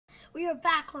We are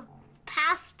back with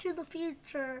Path to the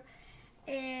Future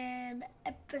in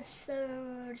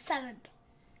episode 7.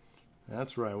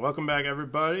 That's right. Welcome back,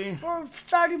 everybody. We're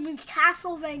starting with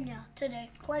Castlevania today,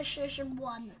 PlayStation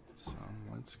 1. So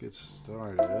let's get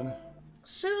started.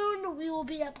 Soon we will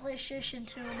be at PlayStation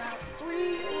 2, about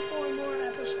 3 or 4 more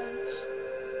episodes.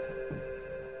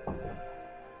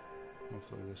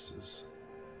 Hopefully this is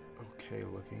okay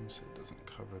looking so it doesn't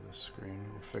cover the screen.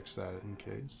 We'll fix that in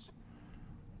case.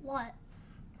 What?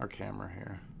 Our camera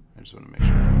here. I just want to make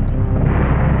sure it doesn't cover.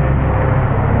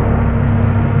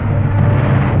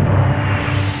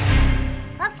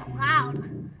 That's loud.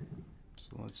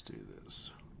 So let's do this.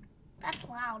 That's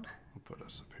loud. We'll put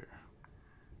us up here.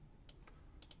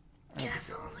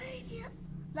 Castlevania.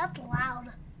 That's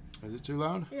loud. Is it too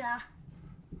loud? Yeah.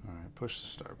 Alright, push the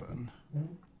start button.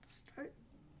 Start.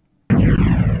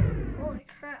 Holy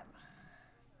crap.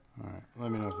 Alright, let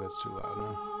me know if that's too loud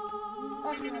now.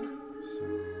 That's good. So,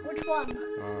 Which one?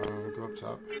 go up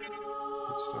top. Hit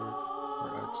start. Or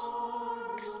X.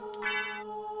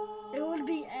 It would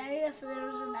be A if there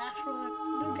was an actual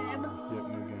new game. Yep,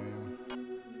 new game.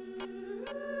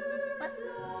 What?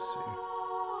 Let's see.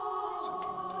 What's it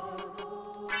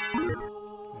gonna do?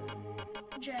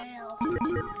 JL.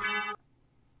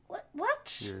 What?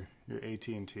 Your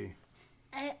AT&T.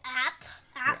 At.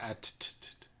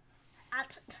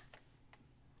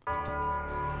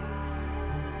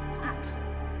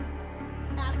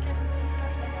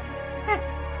 That's my name.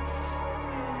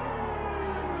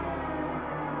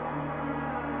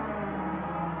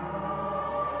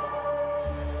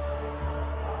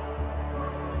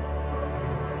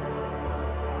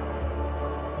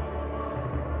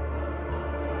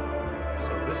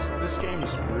 So this game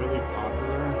is really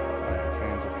popular by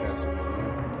fans of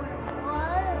Castlevania.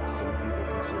 What? Some people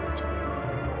consider it to be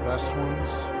the best ones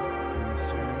in the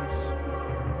series.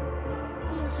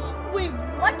 Wait,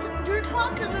 what? You're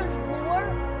talking there's more?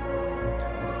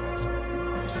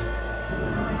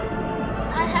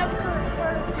 I have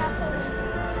heard of Castlevania.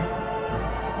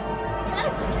 Can I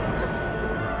skip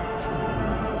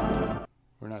this?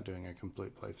 We're not doing a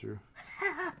complete playthrough.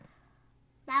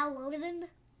 Now Logan?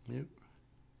 Yep.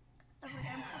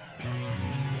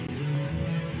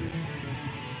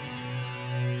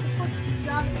 This looks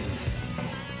nuts.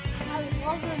 I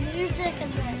love the music in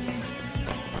this.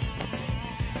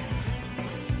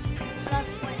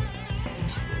 That's like...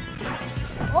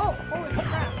 Oh, holy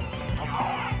crap.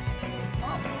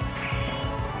 Oh.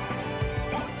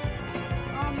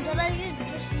 Did I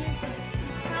just use the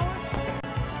power?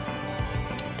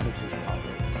 It's his power.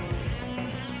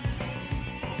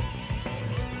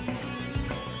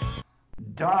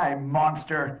 Die,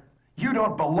 monster! You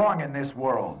don't belong in this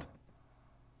world.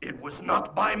 It was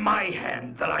not by my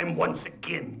hand that I'm once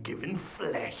again given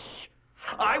flesh.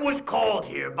 I was called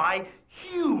here by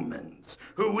humans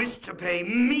who wish to pay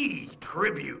me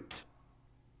tribute.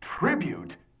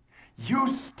 Tribute? You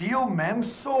steal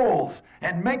men's souls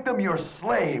and make them your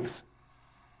slaves.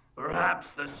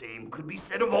 Perhaps the same could be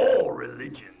said of all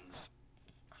religions.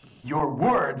 Your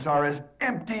words are as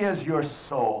empty as your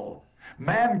soul.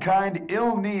 Mankind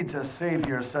ill needs a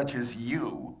savior such as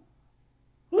you.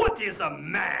 What is a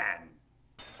man?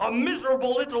 A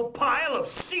miserable little pile of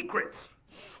secrets.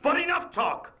 But enough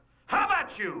talk. How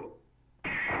about you?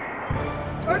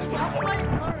 First boss fight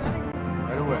already.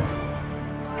 Right away.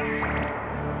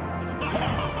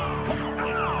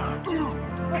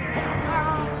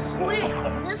 Wait,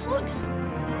 this looks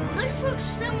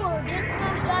similar. Didn't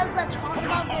those guys that talk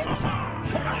about games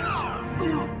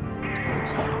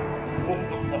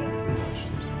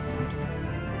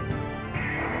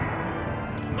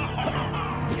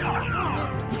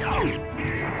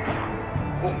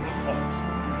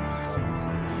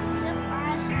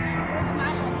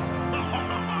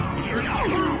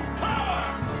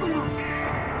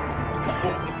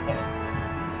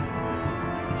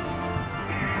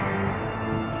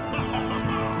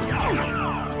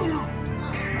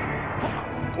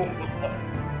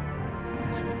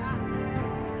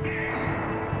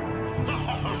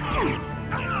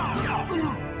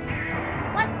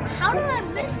What? How did I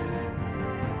miss?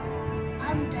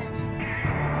 I'm dead.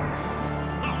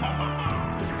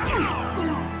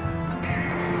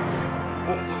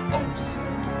 I'm so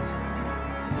dead.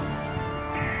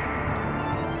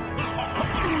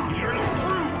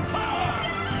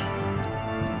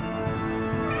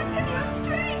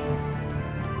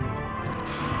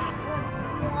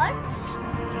 What?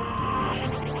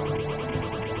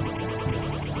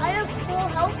 I have full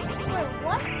health. Wait,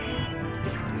 what?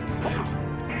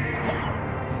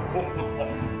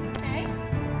 Okay.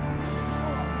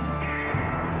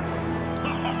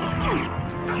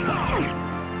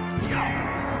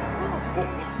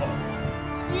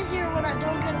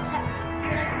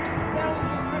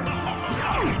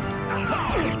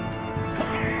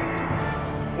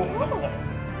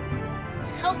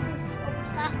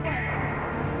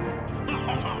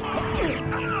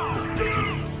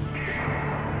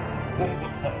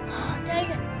 Dang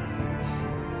it.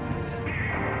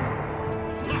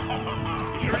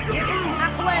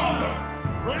 Back away.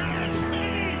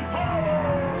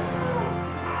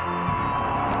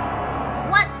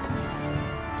 What?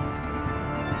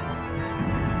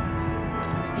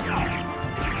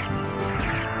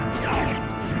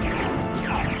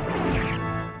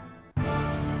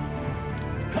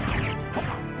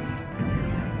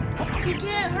 You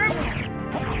can't hurt me.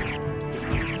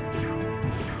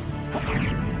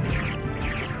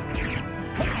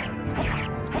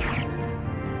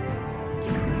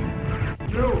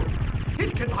 No,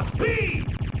 it cannot be!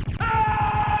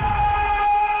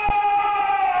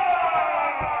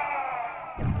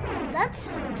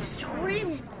 That's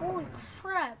screaming. Holy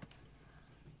crap.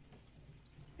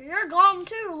 You're gone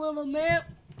too, little man.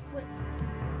 Wait.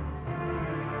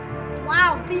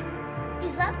 Wow,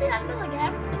 is that the end of the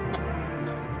game?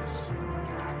 No, it's just the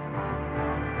beginning.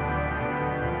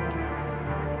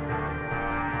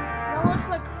 That looks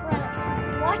like credits.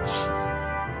 What?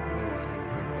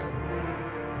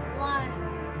 Why?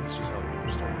 That's just how the game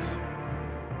starts.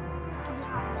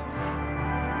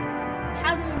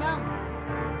 How do you know?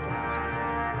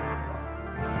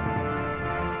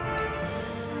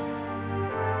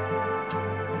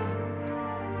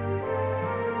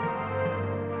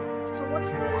 So what's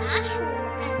the actual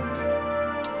ending?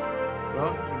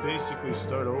 Well, you basically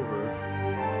start over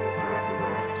and work your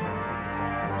way up to the final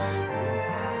boss.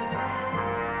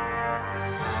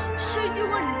 So you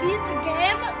like beat the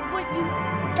game, but you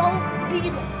don't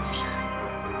beat it.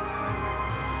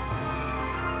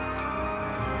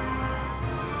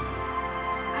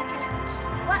 I can't.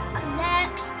 What?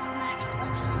 Next. Let's just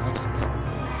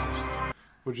next.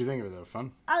 What'd you think of it though?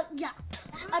 Fun? Yeah.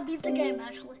 I beat the game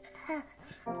actually.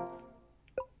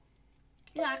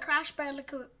 Yeah, Crash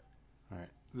Bandicoot. Alright.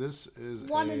 This is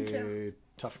 1 and a 2.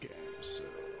 tough game. So.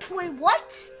 Wait,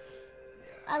 what?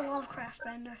 I love Crash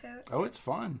Bandicoot. Oh, it's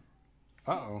fun.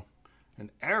 Uh-oh.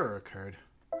 An error occurred.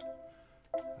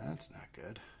 That's not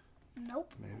good.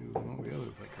 Nope. Maybe we won't be able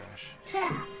to play Crash.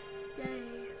 Yeah.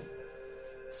 Yay.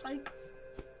 Psych.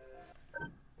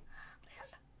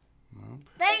 Nope.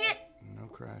 Dang it. No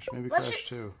Crash. Maybe Let's Crash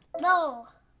 2. No.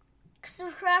 Because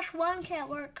if Crash 1 can't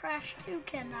work, Crash 2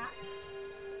 cannot.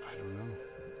 I don't know.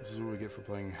 This is what we get for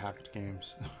playing hacked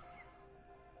games.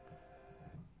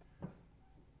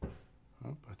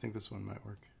 Oh, I think this one might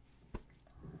work.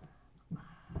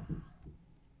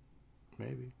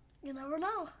 Maybe. You never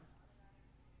know.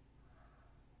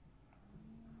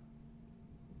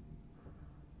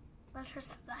 Let's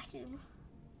just vacuum.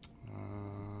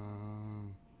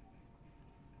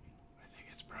 I think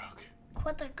it's broke.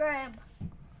 Quit the game.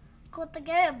 Quit the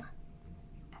game.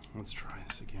 Let's try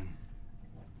this again.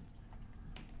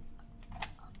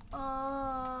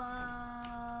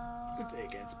 I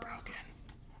think it's broken.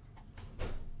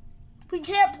 We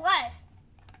can't play.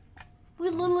 We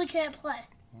literally can't play.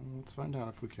 Well, let's find out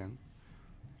if we can.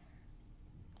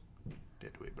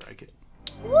 Did we break it?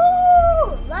 Woo!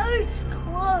 That was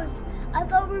close. I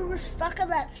thought we were stuck on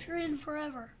that screen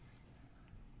forever.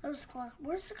 That was close.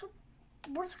 Where's the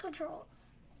controller?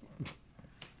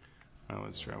 Well,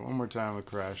 let's try one more time with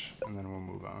Crash, and then we'll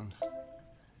move on.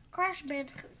 Crash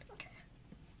Bandicoot. Okay.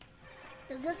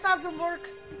 If this doesn't work,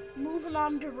 moving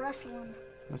on to wrestling.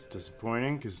 That's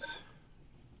disappointing, because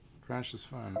Crash is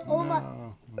fun. Oh my-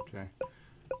 No. Okay.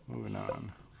 Moving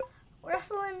on.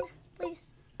 Wrestling, please.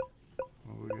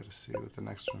 Well, we gotta see what the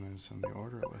next one is on the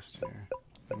order list here.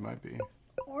 It might be.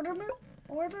 Order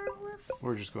list?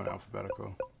 We're just going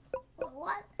alphabetical.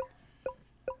 What?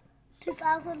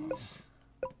 2000.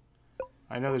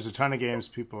 I know there's a ton of games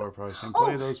people are probably saying, Oh,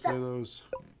 play those.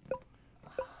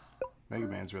 Mega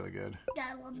Man's really good. Yeah,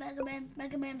 I love Mega Man.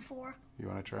 Mega Man 4. You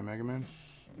want to try Mega Man?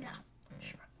 Yeah,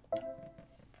 sure.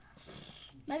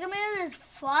 Mega Man is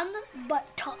fun, but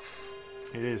tough.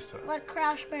 It is tough. Like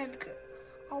Crash Bandicoot.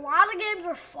 A lot of games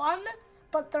are fun,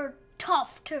 but they're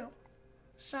tough too.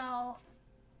 So,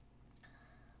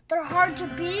 they're hard to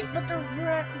beat, but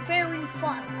they're very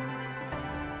fun.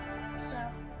 So,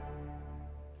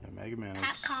 Yeah, Mega Man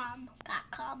is... Capcom.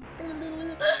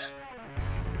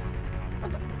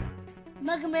 What the?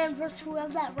 Mega Man versus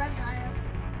whoever that red guy is.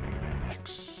 Mega Man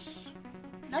X.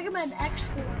 Mega Man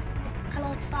X4. Kind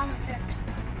of like Sonic X.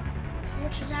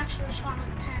 Which is actually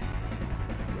Sonic 10.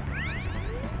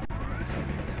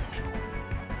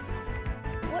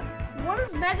 What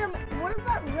is Mega Man? What is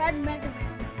that red Mega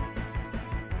Man?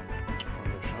 Well,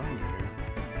 they're showing you here.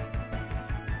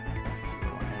 It's a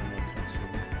little anime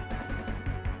cutscene.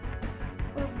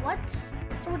 Wait, what?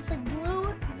 So it's like blue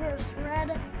versus red.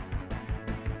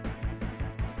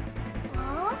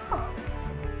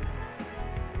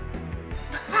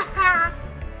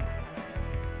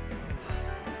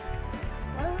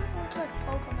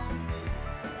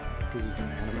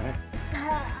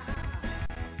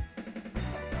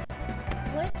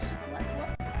 What?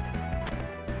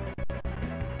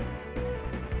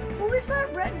 Who is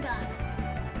that red guy?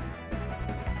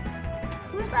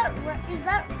 Who's that red? Is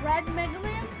that Red Mega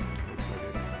Man? Looks like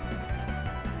it.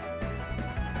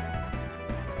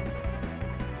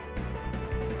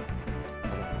 I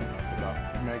don't know enough about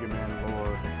Mega Man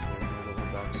lore to know the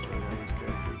whole backstory of all these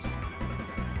characters.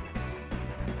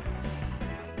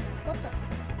 What the?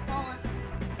 Oh.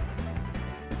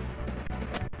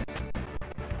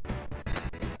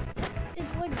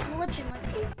 It's like glitching, like.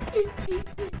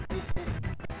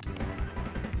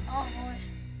 Oh boy.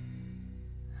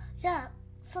 Yeah,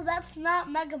 so that's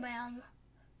not Mega Man.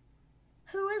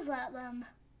 Who is that then?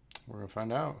 We're gonna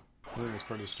find out. I think it's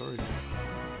part of the story.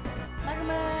 Mega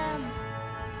Man.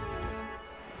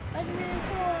 Mega Man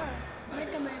 4.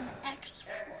 Mega Man X4.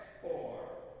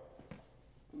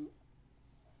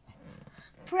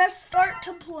 Press start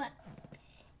to play.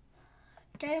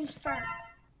 Game start.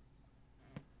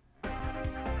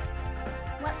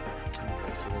 What?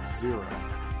 Okay, so that's 0. There you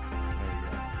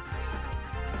go.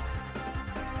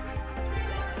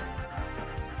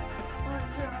 Or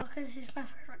 0, because he's my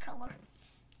favorite color.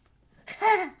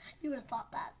 You would have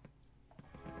thought that.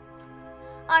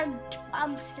 I'm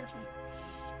skipping.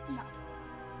 No.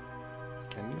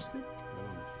 Can you skip? No, you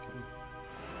can.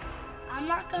 I'm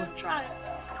not gonna try it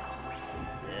though.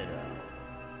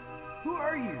 Who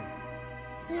are you?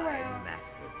 0.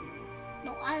 Masterpiece.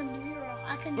 No, I am 0.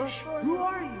 I can destroy Who you.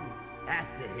 are you?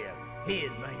 After him. He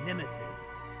is my nemesis.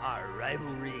 Our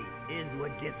rivalry is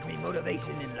what gives me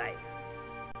motivation in life.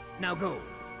 Now go.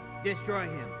 Destroy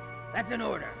him. That's an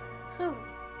order. Who?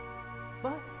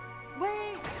 But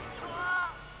wait.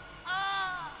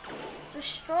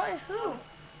 Destroy who?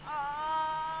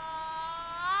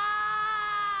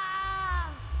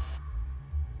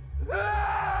 I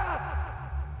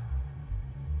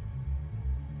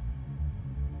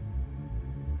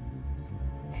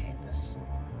hate this.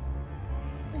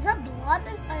 Is that blood?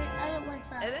 I don't like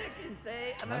that. I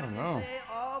don't know.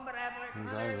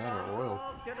 It's either that or oil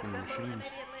in the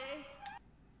machines.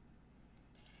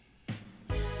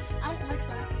 I don't like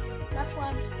that. That's why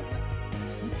I'm skipping.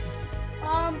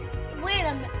 Wait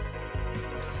a minute.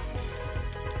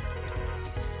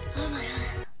 Oh my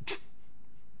god.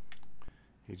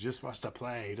 He just wants to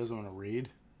play. He doesn't want to read.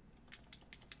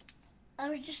 I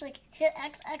was just like, hit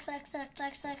X, X, X, X,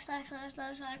 X, X, X, X,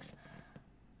 X, X.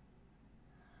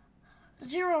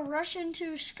 0, rush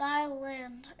into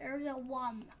Skyland, Area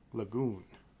 1, Lagoon.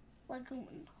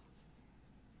 Lagoon.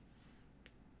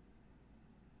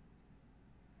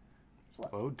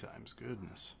 Load times,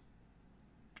 goodness.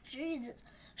 Jesus.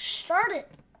 Start it.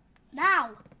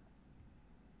 Now.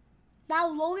 Now,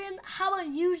 Logan, how about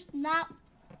you now?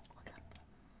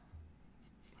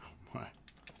 What?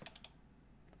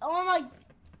 Oh my.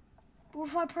 What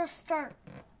if I press start?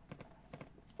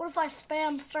 What if I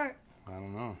spam start? I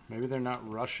don't know. Maybe they're not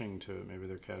rushing to it. Maybe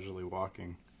they're casually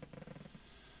walking.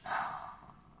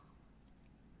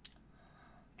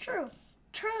 True.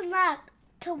 Turn that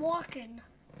to walking.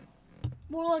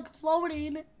 More like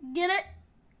floating. Get it?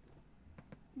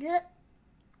 Get it?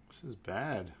 This is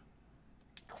bad.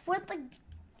 Quit the...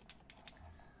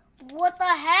 What the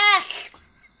heck?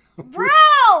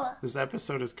 Bro! This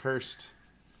episode is cursed.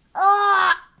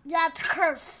 Yeah, it's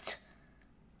cursed.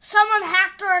 Someone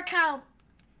hacked our account.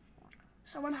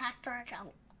 Someone hacked our account.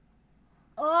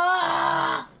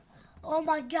 Oh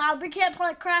my god, we can't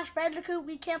play Crash Bandicoot.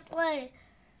 We can't play...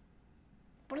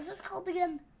 What is this called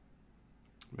again?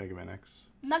 Mega Man X.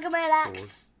 Mega Man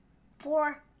X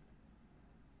 4.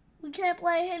 We can't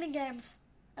play hitting games.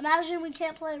 Imagine we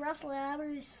can't play wrestling. I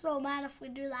would be so mad if we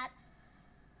do that.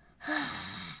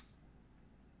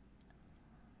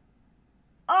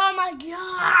 Oh my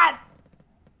god!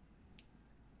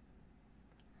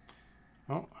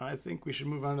 Well, I think we should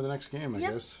move on to the next game, I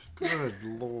Yep. guess. Good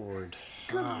lord.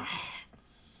 Dang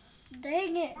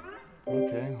it.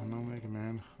 Okay, well, no Mega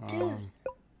Man. Dude.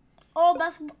 Oh,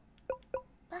 basketball.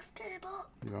 Basketball.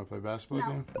 You want to play a basketball No,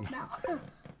 game? no.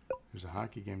 There's a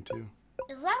hockey game, too.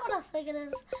 Is that what I think it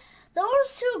is?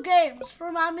 Those two games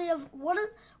remind me of what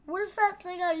is that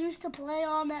thing I used to play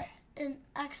on in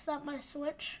X on my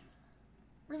Switch?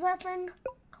 What is that thing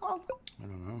called? I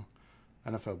don't know.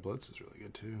 NFL Blitz is really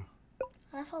good, too.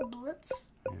 NFL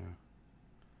Blitz? Yeah.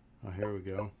 Oh, here we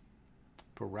go.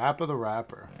 Parappa the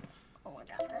Rapper. Oh my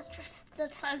god,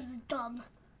 that sounds dumb.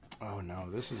 Oh, no,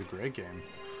 this is a great game.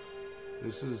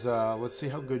 This is, let's see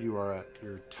how good you are at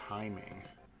your timing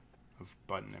of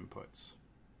button inputs.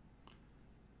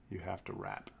 You have to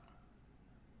rap.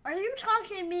 Are you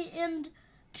talking me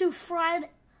into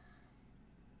Friday?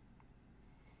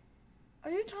 Are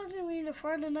you talking me into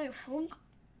Friday Night Funk?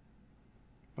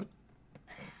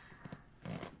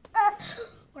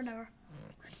 Whatever.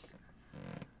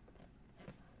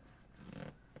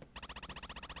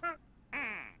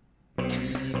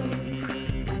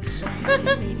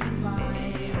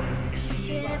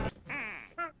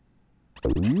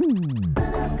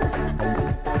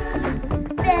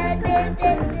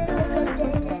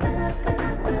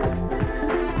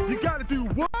 You gotta do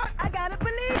what? I gotta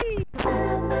believe.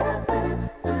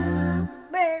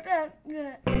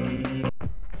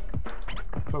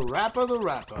 Parappa the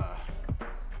Rapper,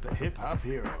 the hip hop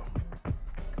hero.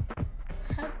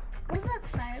 What does that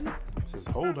say? It says,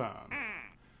 hold on.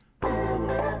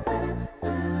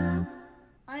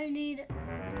 I need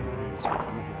So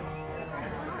come here.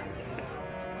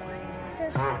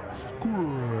 this.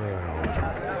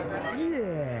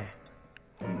 Yeah.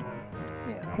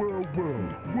 Well,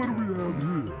 what do we have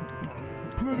here?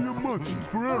 Plenty of munchies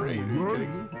for Are you everyone, right?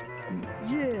 kidding me?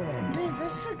 Yeah. Dude,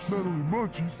 this looks. Not only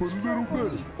munchies, but a little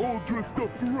better. All dressed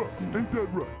up for us. Ain't that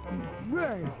right?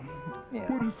 Right. Yeah.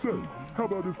 What do you say? How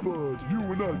about if you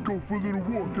and I go for a little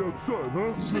walk outside,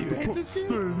 huh? you say you Let the hate pups this game?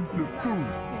 stay and eat their food.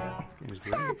 This game is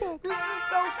great. This is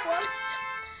so fun.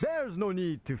 There's no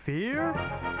need to fear.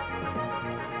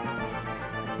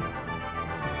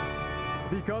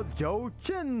 Because Joe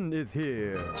Chin is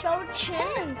here. Joe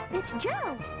Chin. It's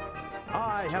Joe.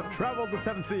 I have traveled the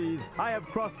 7 seas. I have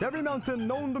crossed every mountain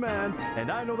known to man, and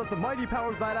I know that the mighty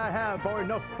powers that I have are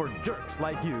enough for jerks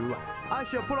like you. I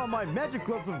shall put on my magic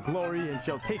gloves of glory and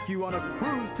shall take you on a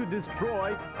cruise to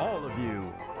destroy all of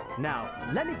you. Now,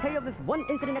 let me tell you of this one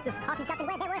incident at this coffee shop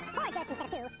where there were 4 jerks instead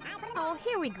of 2. Oh,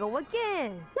 here we go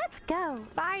again. Let's go.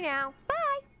 Bye now.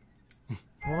 Bye.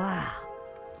 Wow.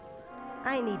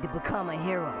 I need to become a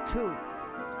hero too.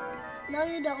 No,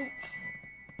 you don't.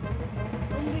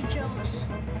 Don't be jealous.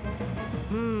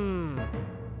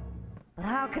 But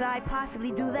how could I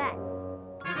possibly do that?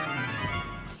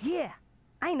 Yeah,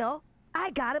 I know. I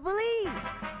gotta believe.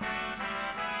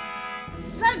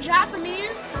 Is that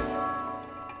Japanese?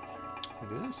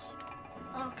 It is.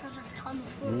 Oh, because it's kung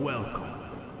fu. Welcome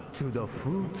to the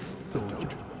Fruits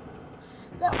Dojo.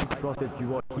 I That, trust that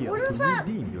you are here what is to that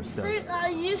redeem yourself thing I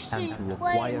used to and to play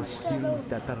acquire instead skills of...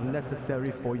 that are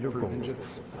necessary for your Fruit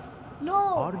goals. No.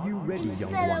 Are you ready, young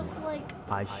instead one? of, like,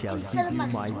 I shall instead give of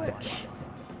you my Switch.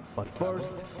 best. But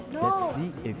first, No, let's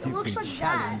see if it you looks can like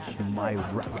challenge that. my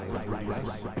rap.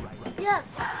 Yes.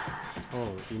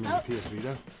 Oh, you mean the PS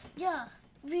Vita? Yeah.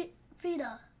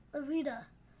 Vita. The Vita.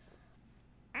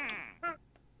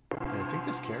 Yeah, I think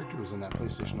this character was in that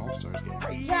PlayStation All-Stars game.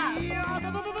 Yeah.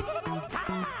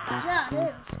 Yeah, it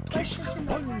is. PlayStation.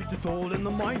 Punch, it's all in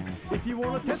the mind. If you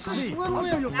want to This test is me, literally I'll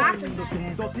show you an find acting the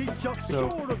things I'll teach you. So,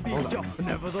 Sure to beat hold you. on.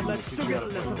 Nevertheless, Let's you see get a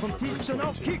what lesson from first teach and I'll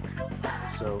one kick.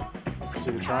 So,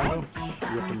 see the triangle?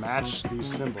 You have to match these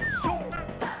symbols. So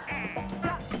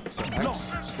X,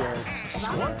 square,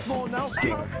 Once more now,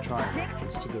 kick. square, triangle.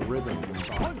 It's to the rhythm of the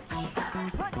song.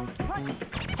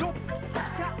 Jump.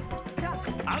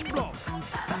 And block.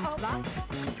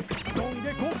 Don't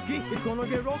get cocky, it's gonna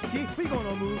get rocky. We're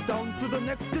gonna move down to the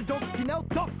next jockey now.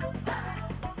 Duck.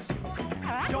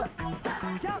 Jump.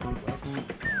 Left.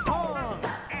 Turn.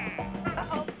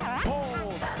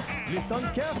 Pause. Listen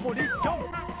carefully. Jump.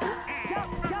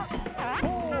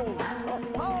 Pause.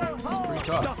 Pretty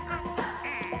tough.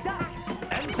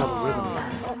 And It's called a rhythm.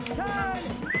 turn.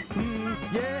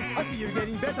 Yeah, I see you're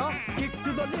getting better. Kick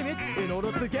to the limit in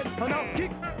order to get an out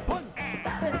kick. Punch.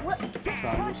 Wait, what?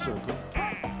 Triangle, circle.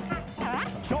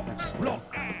 Chop. X, square. Block.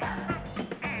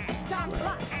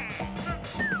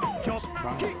 Chop.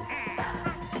 Kick.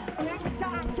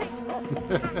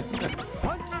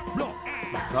 Punch. Block.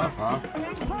 This is tough, huh?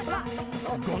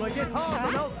 Gonna get hard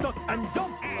and out, duck and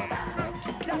jump. Left.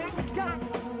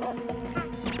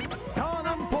 Turn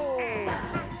and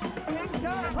pose.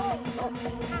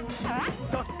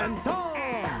 Duck and turn.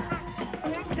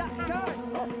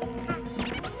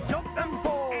 Jump and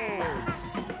pose.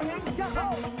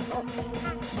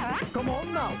 Come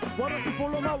on now, why don't you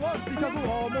follow my words because we're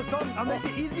almost done. I'll make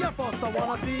it easier first. I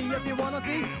wanna see if you wanna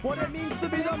see what it means to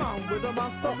be the man with the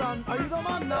master plan. Are you the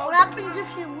man now? What happens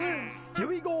if you lose? Here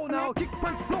we go now. Kick,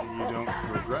 punch, block. You don't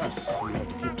progress. You have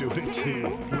to keep doing it till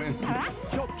you win.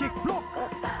 Chop, kick, block.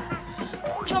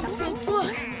 Jump and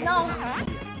look. No.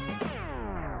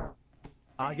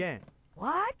 Again.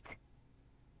 What?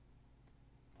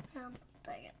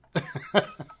 Dang it.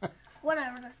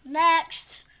 Whatever.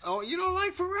 Next. Oh, you don't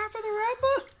like Parappa the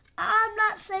Rapper? I'm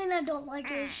not saying I don't like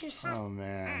it. It's just Oh,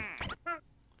 man.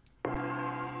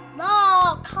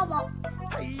 no. Come on.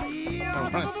 I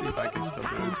want to see if I can still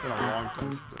do it. It's been a long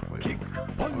time since I played this. I'm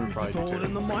gonna probably Soul do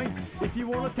in the it. mind. If you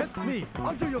wanna test me,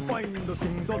 I'm sure you'll find the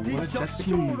things I'll You wanna teach you. test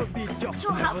Sure me? to beat you.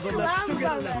 So how many Nevertheless, rounds you get a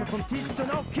are lesson there? from teacher.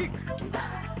 Now kick,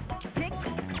 Kick,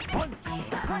 punch,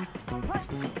 punch,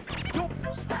 jump,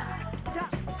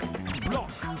 chop, block.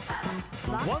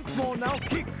 Once more now,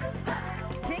 kick,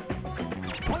 kick,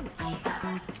 punch,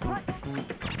 punch,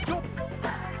 jump,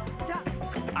 chop,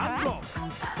 and block.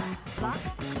 block,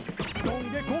 Don't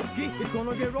get cocky, it's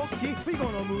gonna get rocky. We're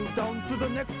gonna move down to the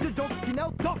next jockey. Now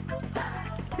duck,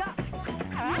 duck,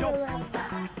 jump,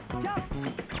 jump,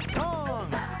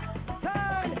 tongue,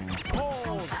 turn,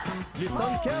 pause.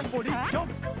 Listen carefully,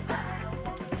 jump,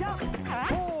 jump,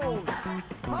 pause,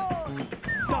 hold,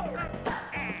 duck,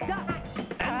 duck,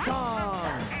 and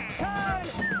tongue. turn,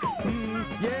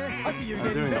 Yeah, I see you're I'm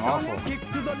getting doing better. awful. Kick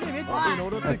to the limit Why? in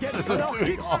order to It get says to I'm the doing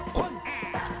kick, awful. punch,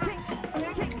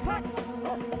 kick, punch,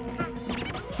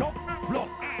 chop, block, chop, block,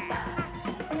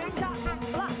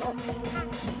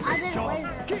 I didn't play chop,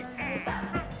 this. kick,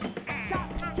 chop,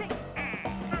 kick,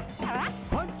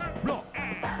 punch, block.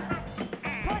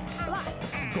 punch, block,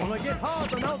 Gonna get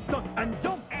harder now, duck and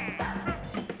jump,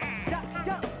 duck,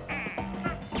 jump,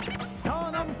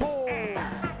 turn and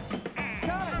pause,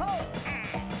 turn, hold,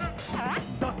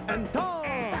 duck and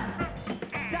turn,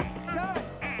 duck, turn,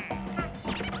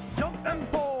 jump and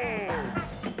pause.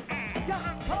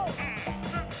 jump, hold,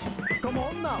 Come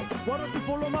on now, why don't you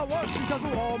follow my words? Because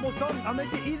we're almost done. I'll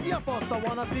make it easier first. I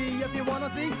wanna see if you wanna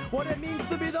see what it means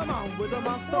to be the man with the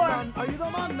master plan. Are you the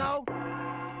man now?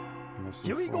 This is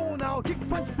Here we go 4. now. Kick,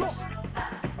 punch, block.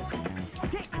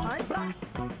 kick, punch, block,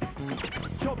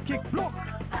 Chop, kick, block.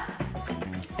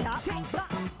 chop, kick,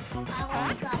 block, I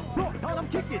like that one. Block, and I'm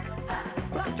kicking.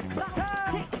 block, block,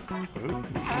 turn, kick, Ooh.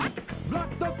 Block,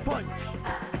 duck, punch.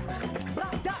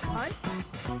 block, duck, punch,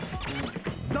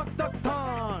 Duck, duck,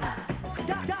 turn.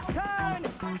 duck, duck, turn,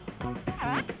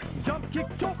 Jump, kick,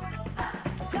 chop.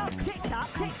 jump, kick, chop,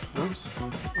 kick, Oops. Oh,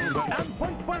 buttons. And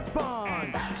punch, punch,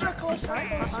 punch. Circle,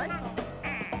 circle, punch, circle.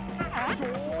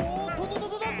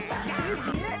 Did you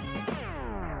beat it?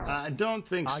 I don't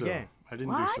think so. Again. I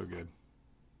didn't do so good.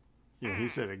 Yeah, he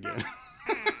said again.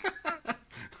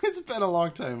 It's been a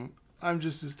long time. I'm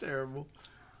just as terrible.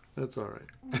 That's all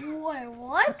right. Wait,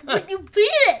 what? But you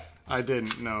beat it! I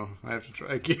didn't. No, I have to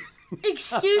try again.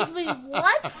 Excuse me,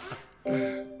 what?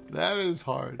 That is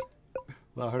hard.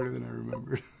 A lot harder than I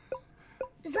remembered.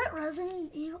 Is that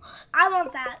Resident Evil? I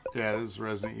want that. Yeah, this is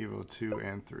Resident Evil 2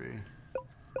 and 3.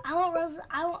 I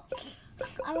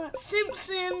want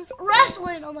Simpsons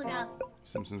wrestling. Oh my god.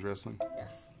 Simpsons wrestling.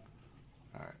 Yes.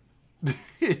 All right.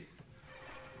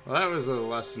 Well, that was a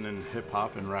lesson in hip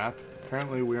hop and rap.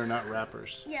 Apparently, we are not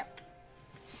rappers. Yep.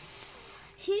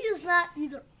 He is not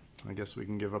either. I guess we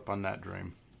can give up on that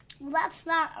dream. Well, that's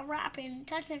not a rapping.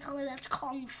 Technically, that's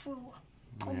kung fu.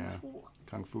 Kung Yeah. fu.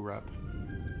 Kung Fu rap.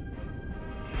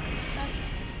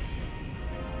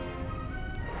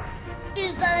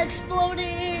 Is that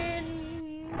exploding?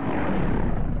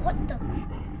 What the?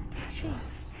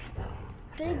 Jeez.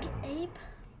 Big ape?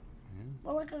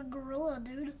 More like a gorilla,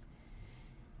 dude.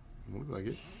 Look like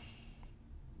it.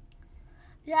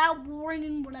 Yeah,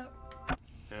 warning, whatever.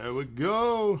 There we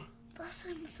go. The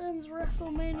Simpsons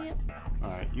WrestleMania.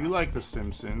 Alright, you like The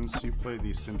Simpsons. You play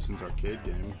the Simpsons arcade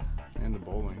game and the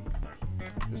bowling.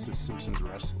 This is Simpsons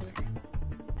wrestling.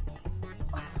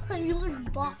 You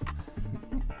look buff.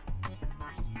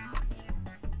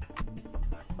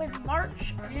 Wait,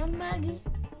 March and Maggie?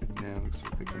 Yeah, looks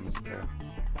like they come as a pair.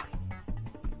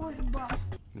 Look buff.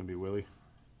 Gonna be Willie.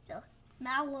 Yeah.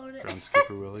 Now load it. Ground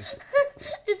Skipper Willie.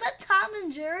 Is that Tom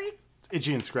and Jerry?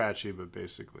 Itchy and scratchy, but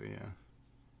basically, yeah.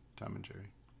 Tom and Jerry.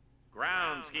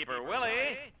 Groundskeeper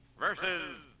Willie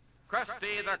versus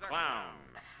Krusty the Clown.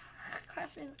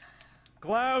 Crashing.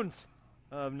 Clowns!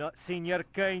 I've not seen your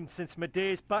kind since my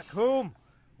days back home,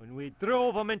 when we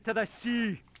drove them into the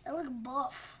sea. They look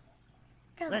buff.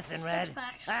 Got Listen, Red,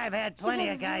 six-packs. I've had plenty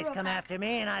of guys come after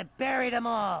me, and I buried them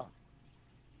all.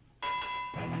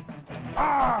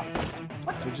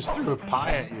 They just threw a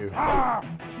pie at you. Is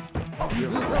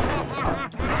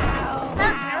that an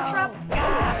air trap?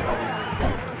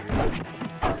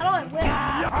 How do I win?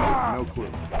 No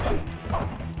clue.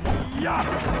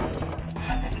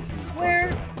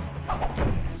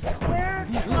 Square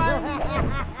triangle.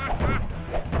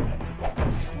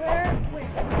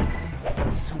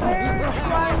 Square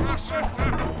triangle circle.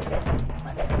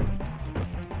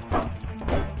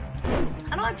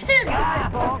 How do I pin? Hi,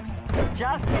 folks.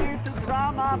 Just here to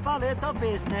drum up a little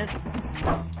business.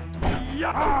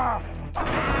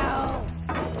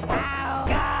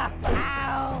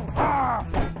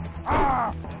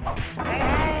 Hey,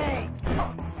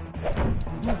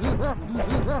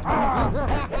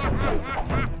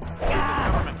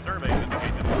 Government surveys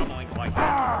indicate that pummeling like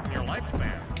that shorten your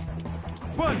lifespan.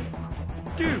 1,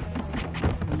 2.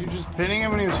 Were you just pinning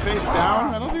him when he was face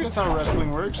down? I don't think that's how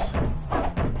wrestling works.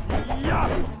 Yeah.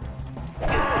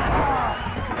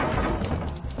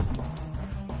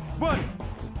 1,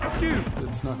 2.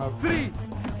 That's not how. 3.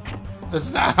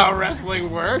 That's not how wrestling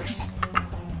works.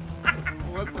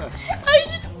 What the? I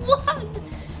just won!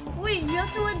 Wait, you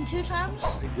have to win 2 times?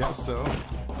 I guess so.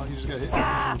 Oh, you just got hit in the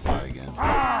thigh again.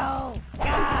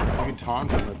 You can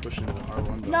taunt him by pushing the R1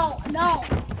 button. No!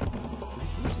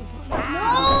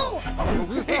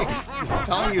 Hey, he's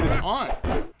telling you to taunt.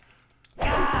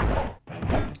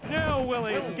 Now,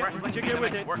 Willis, get what you get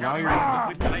with it. Now you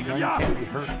can't be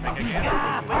hurt. Make a guess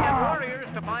with Weekend Warriors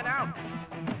to find out.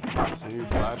 So you're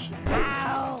flashing.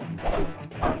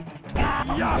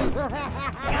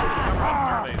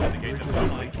 Surveys indicate that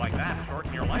pummeling like that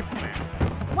shorten your lifespan.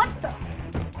 What the?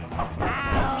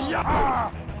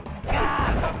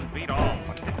 That doesn't beat all.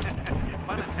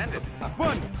 Pun intended.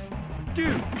 1,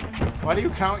 2. Why do you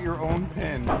count your own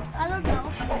pin? I don't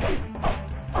know.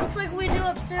 Looks like we do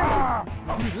upstairs.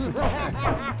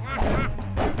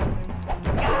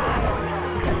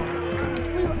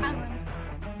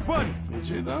 One. Did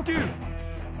you though? 2,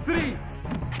 3.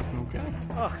 Okay.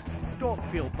 Ugh, don't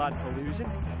feel bad for losing.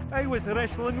 I was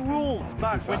wrestling wolves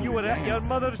back when you were at your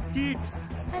mother's teeth.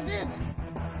 I did.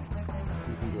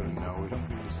 We can go to no. We don't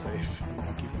need to save. We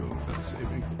can keep going without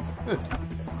saving.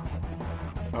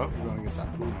 Oh, we're going against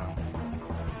that pool now.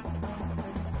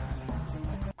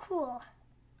 Cool.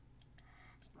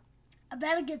 I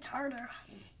bet it gets harder.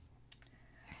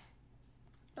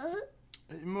 Does it?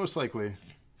 Most likely.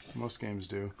 Most games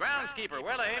do. Groundskeeper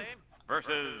Willie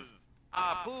versus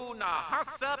Apu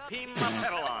Nahasa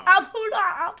Pimapedalon.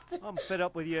 I'm fed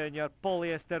up with you and your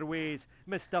polyester ways,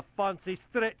 Mr. Fancy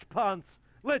Stretch Pants.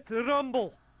 Let's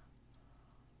rumble.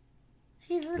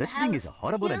 Wrestling is a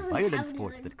horrible and violent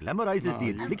sport that glamorizes the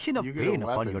infliction of pain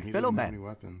upon your fellow man.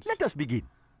 Let us begin.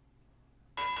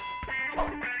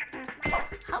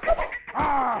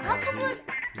 How come like...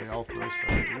 They all throw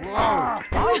stuff. Whoa!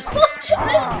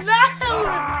 That is not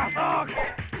how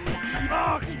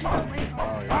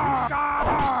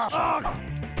it...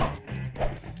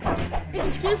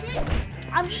 Excuse me?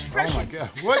 I'm just pressing. Oh my god.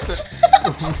 What the?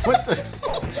 What the?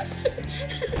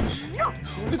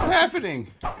 What is happening?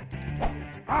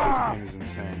 This game is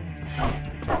insane.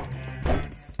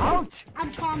 Ouch!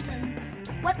 I'm taunting.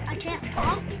 What? I can't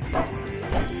taunt?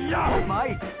 Oh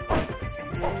my!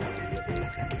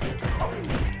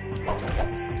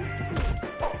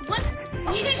 What?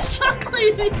 He's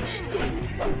chuckling!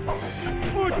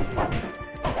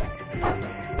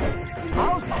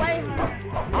 Ouch!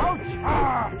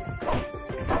 Ouch!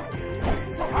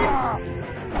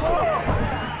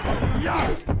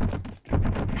 Yes!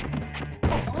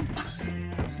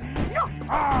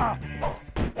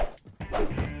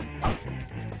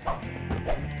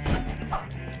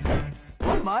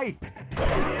 Oh my!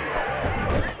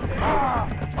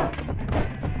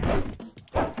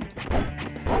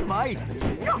 Oh my!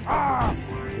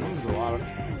 There's a lot of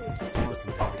more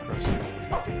compression.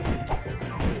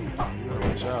 You gotta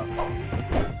watch out.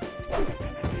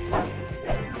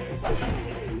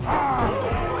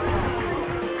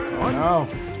 Oh no!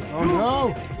 Oh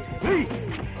no!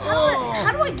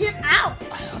 How do I get out?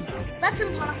 That's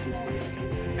impossible.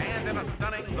 And in a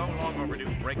stunning, though long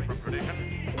overdue break from tradition,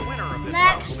 the winner of this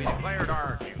Next. bout will be declared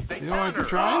our new state You don't want to keep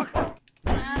founder.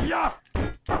 trying? Yeah.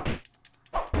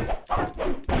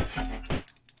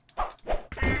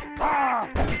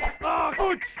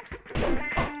 Ouch!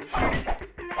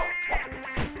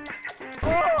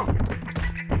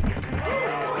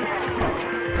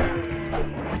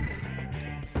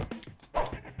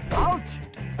 Ouch!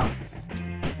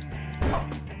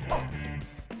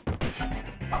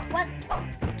 What?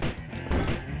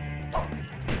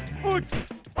 Ouch!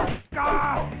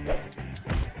 Ah!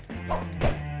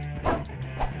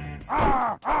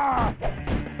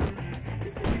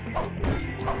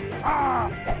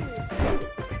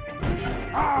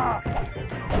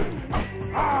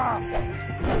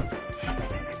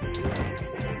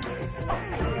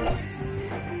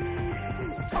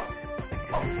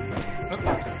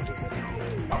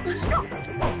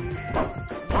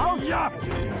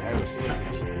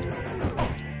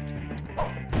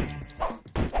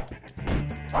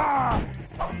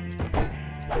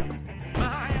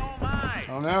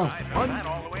 Oh no. 1,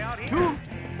 2,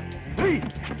 3.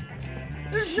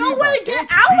 There's no way to get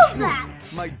out of that!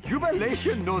 My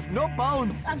jubilation knows no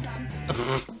bounds. I'm done.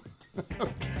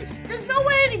 There's no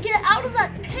way to get out of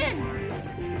that pin.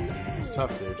 It's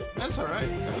tough, dude. That's alright.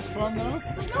 That was fun, though.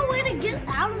 There's no way to get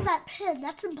out of that pin.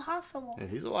 That's impossible. Yeah,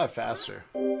 he's a lot faster.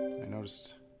 I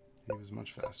noticed he was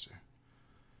much faster.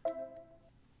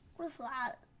 What's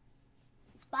that?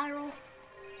 Spiral?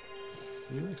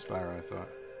 You like Spyro, I thought.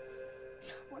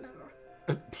 Whatever.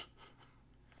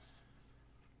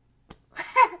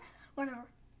 Whatever.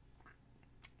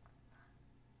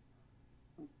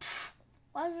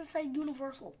 Why does it say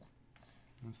Universal?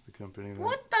 That's the company that...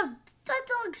 What the? That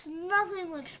looks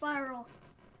nothing like Spyro.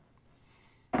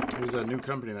 There's a new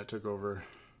company that took over.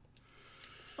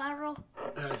 Spyro?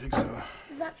 I think so.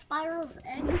 Is that Spyro's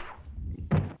egg?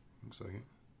 Looks like it.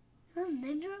 Is that a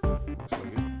ninja? Looks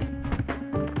like it.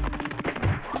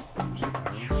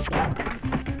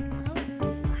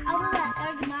 How did that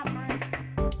egg not break?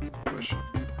 Push.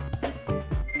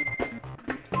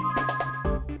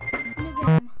 New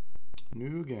game.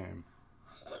 New game.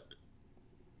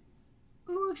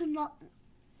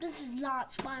 This is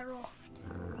not Spyro.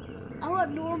 I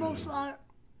want normal Spyro.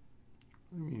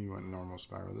 What do you mean you want normal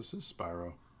Spyro? This is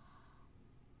Spyro.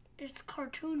 It's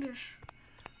cartoonish.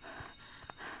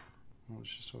 Well,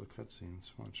 it's just all the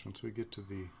cutscenes. Watch, once we get to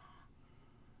the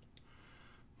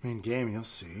main game, you'll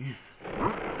see.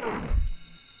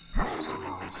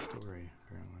 Story,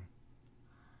 apparently.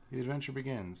 The adventure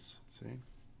begins. See?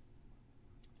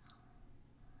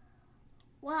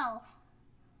 Well,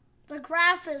 the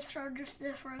graphics are just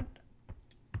different.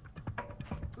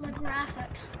 The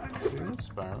graphics are different.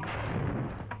 Spyro.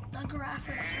 The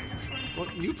graphics are different.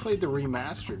 Well, you played the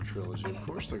remastered trilogy. Of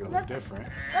course they're going to look different.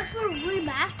 That's the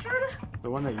remastered? The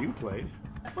one that you played.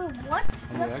 Wait, what?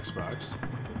 On the Xbox.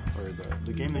 Or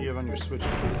the game that you have on your Switch is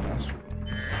the remastered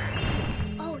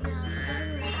one. Oh, yeah.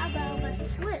 I have that on my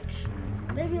Switch.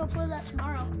 Maybe I'll play that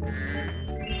tomorrow.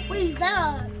 Wait, is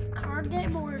that a card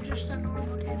game or just a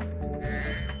normal game?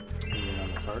 You mean on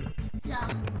the card? Yeah.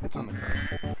 It's on the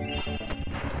card.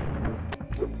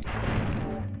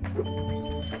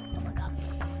 Oh my god.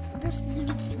 This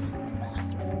needs to be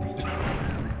remastered.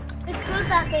 It's good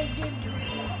that they did do it.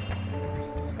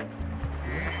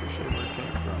 I appreciate where it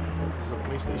came from. This is a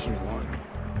PlayStation 1.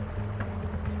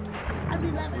 I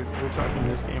mean, that We're talking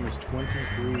this game is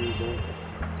 23 years old.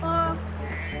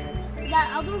 That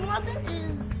other one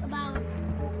is about...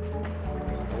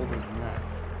 Older than that.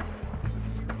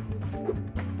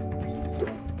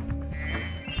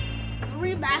 The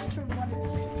remastered one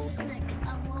is sick. I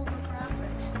love the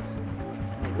graphics.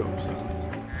 I hope so.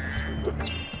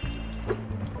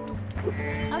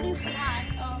 How do you fly?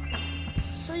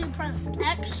 So you press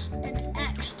X and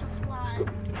X to fly.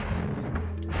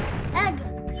 Egg!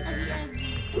 Eggy, eggy.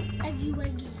 Eggy,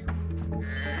 weggy.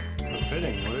 How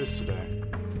fitting. What is today?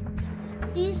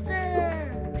 Easter!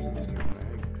 Is that an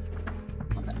egg?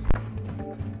 What's that?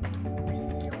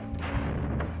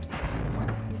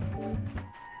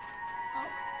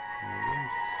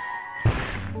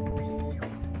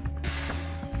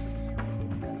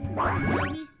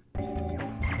 Maybe.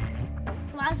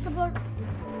 Fly support.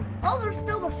 Oh, there's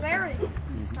still the ferry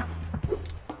and stuff.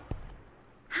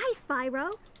 Hi,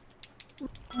 Spyro.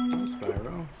 Hi,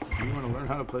 Spyro. Do you want to learn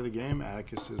how to play the game?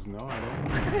 Atticus says, no, I don't.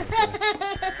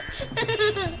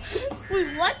 Wait,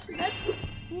 what?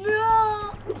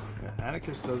 No! Yeah,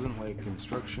 Atticus doesn't like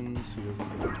instructions. He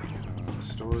doesn't like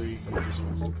story. He just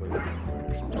wants to play the game for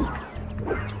himself.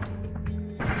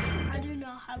 I do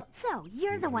know how to... So,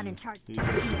 you're the one in charge. He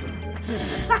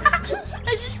just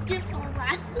I just skipped all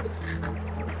that.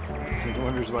 he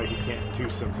wonders why he can't do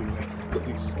something because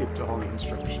he skipped all the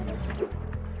instructions.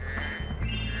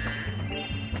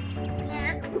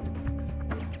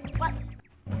 What?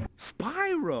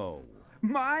 Spyro!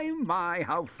 My,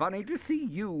 how funny to see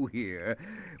you here.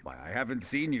 Why, I haven't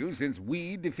seen you since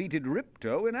we defeated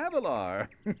Ripto in Avalar.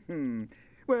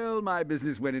 Well, my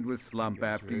business went into a slump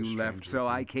after you left, so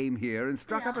I came here and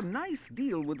struck up a nice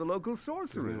deal with the local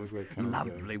sorceress.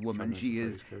 Lovely woman she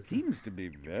is. Seems to be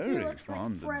very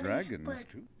fond of dragons,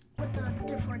 too. With a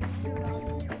different suit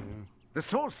on. The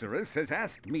sorceress has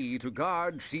asked me to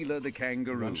guard Sheila the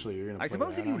kangaroo. I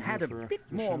suppose if you had a bit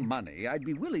more money, I'd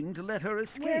be willing to let her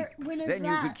escape. When is then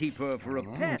that? you could keep her for a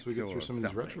pet. Once we get through some of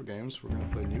these retro games, we're going to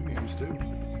play new games too.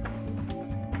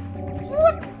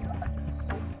 What?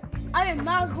 I am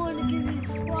not going to give you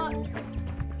fun.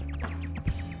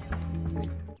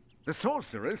 The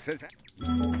sorceress has...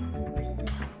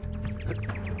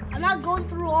 I'm not going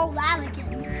through all that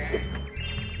again.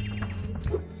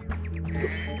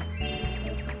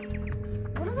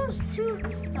 What are those two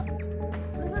stuff?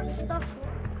 What is that stuff for?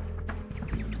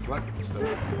 Collect stuff.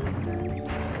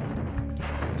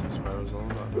 That's what Spyro's all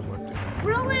about, collecting.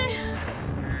 Really?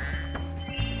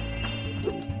 Oh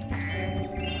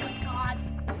my god.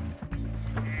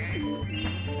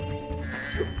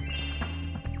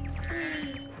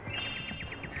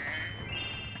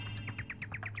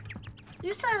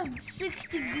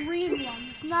 60 green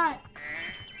ones, not.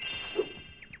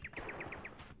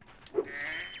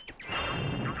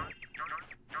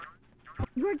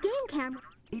 Your game camera.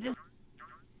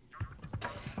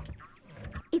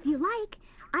 If you like,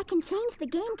 I can change the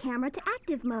game camera to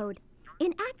active mode.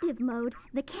 In active mode,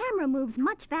 the camera moves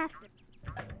much faster.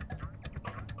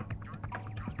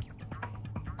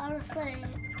 I would say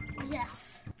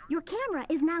yes. Your camera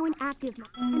is now in active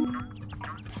mode.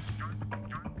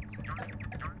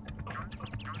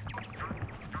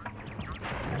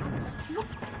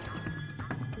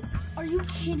 Are you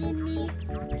kidding me?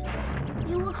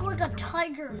 You look like a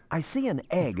tiger. I see an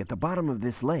egg at the bottom of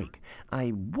this lake.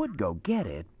 I would go get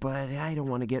it, but I don't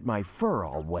want to get my fur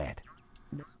all wet.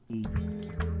 I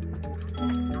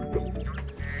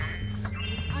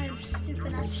am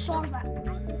stupid. I saw that.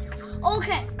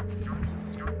 Okay.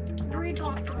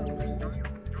 Re-talk to him.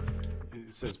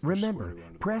 It says remember,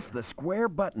 press the square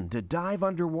button to dive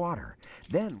underwater.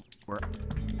 Then we're...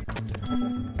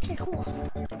 Okay, cool.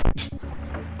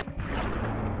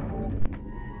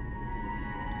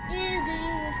 Easy.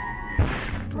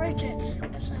 Bridget,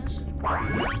 it says.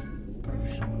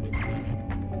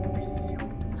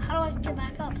 How do I get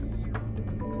back up?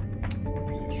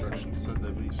 The instructions said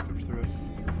that, but you skipped through it.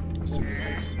 Assuming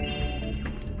X.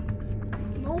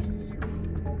 Nope.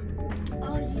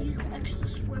 Oh, you use X to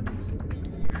swim.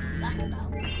 Back it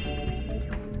out.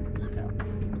 Back out.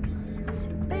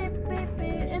 Beep, beep,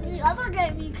 beep. In the other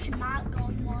game, you cannot go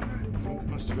in water.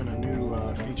 Must have been a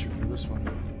new feature for this one.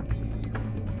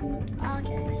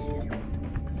 Okay.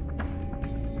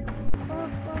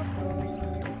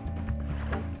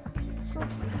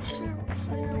 So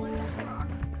you're like a frog.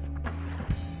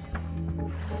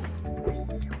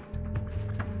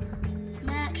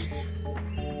 Next.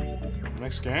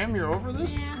 Next game? You're over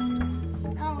this? Yeah. I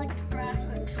don't like the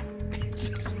graphics.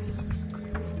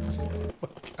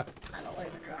 I don't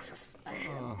like the graphics. I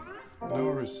hate them. No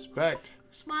respect.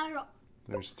 Spiral.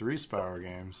 There's 3 Spyro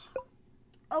games.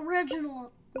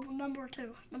 Original. Number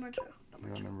 2. Number 2.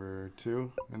 Number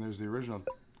 2. And there's the original.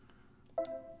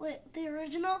 Wait, the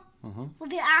original? Mm-hmm. With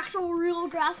the actual real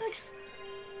graphics?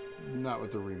 Not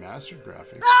with the remastered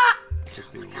graphics. Ah!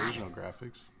 With the original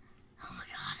graphics. Oh my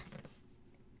god.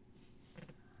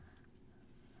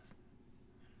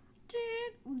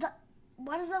 Dude,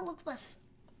 why does that look less?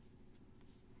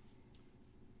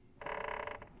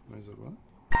 Why is it what?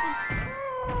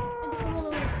 It's a little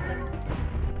less.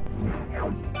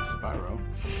 Spyro.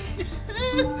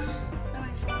 That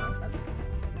makes a lot of sense.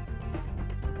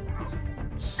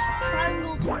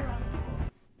 Triangle to run.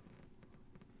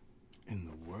 In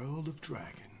the world of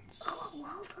dragons. Oh,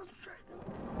 world of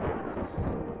dragons.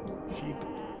 Sheep.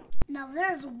 Now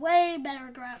there's way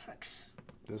better graphics.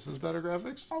 This is better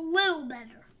graphics? A little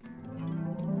better.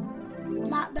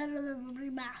 Not better than the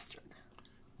remastered.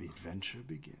 The adventure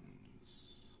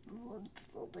begins.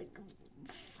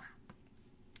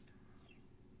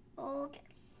 Okay.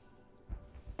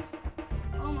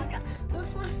 Oh my god.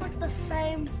 This looks like the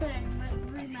same thing, but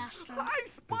remastered. Hi,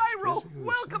 Spyro!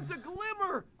 Welcome to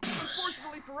Glimmer!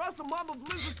 Unfortunately for us, a mob of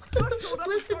lizards just showed up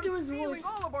and started stealing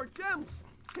all of our gems.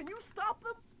 Can you stop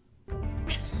them?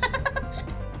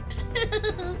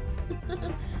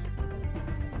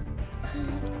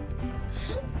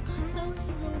 That was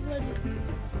so funny.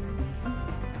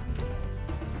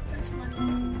 That's funny.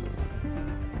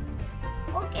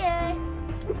 Okay.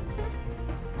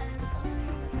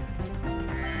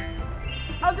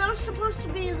 Are those supposed to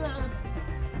be the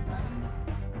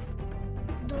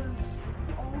those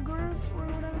ogres or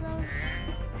whatever those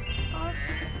are?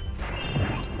 I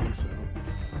think so.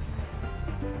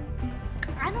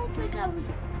 I don't think I was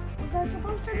I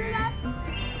supposed to do that? I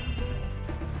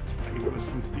can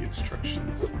listen to the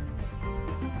instructions.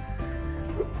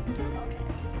 Okay.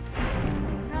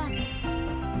 I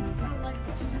don't like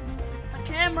this. The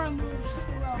camera moves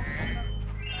slow.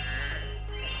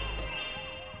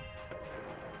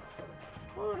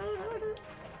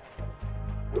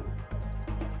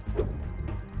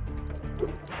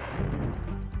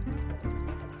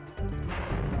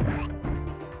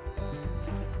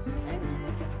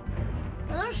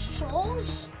 Are there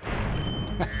souls?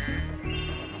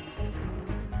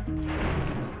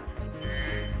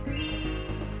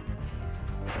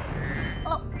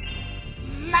 Oh,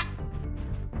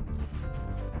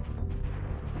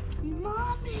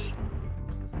 Mommy,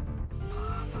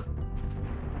 Mama,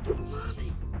 Mommy,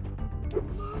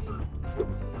 Mama,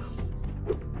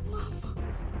 Mama.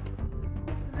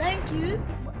 Thank you.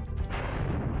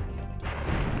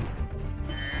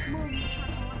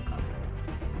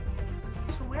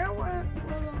 So where were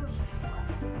those?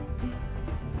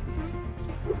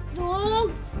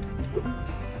 Oh!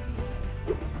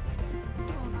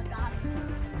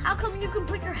 How come you can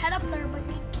put your head up there, but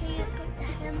you can't put your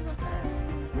hands up there?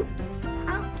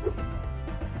 How?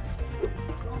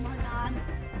 Oh my god.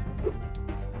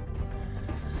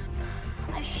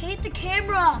 I hate the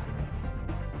camera.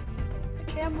 The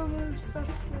camera moves so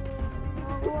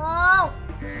slow.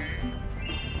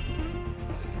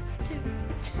 Dude.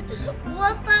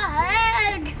 What the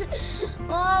heck?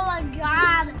 Oh my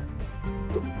god.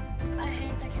 I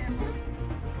hate the camera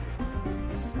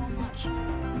so much.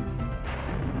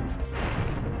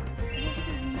 This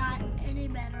is not any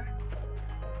better.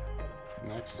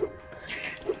 Next.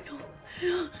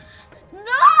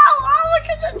 No! All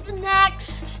because of the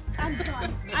next. I'm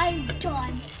done. I'm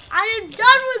done. I am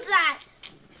done with that.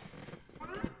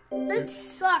 That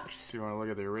sucks. Do you want to look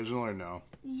at the original or no?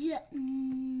 Yeah.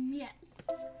 Yeah.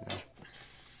 Yeah.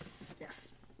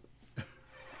 Yes.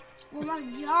 Oh my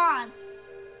god.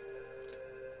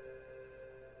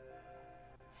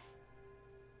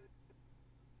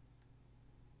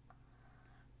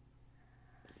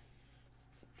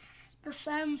 The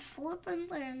same flipping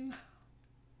thing.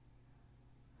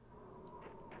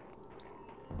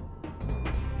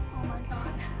 Oh my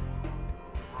god.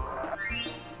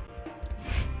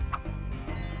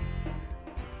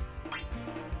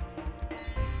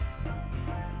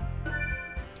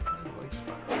 I like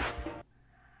Spyro.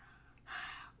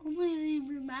 Only the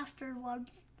remastered one.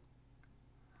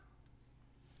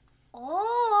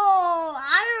 Oh,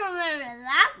 I remember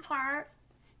that part.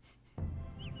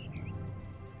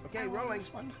 Okay, rolling.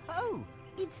 Oh,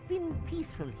 it's been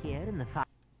peaceful here in the fire.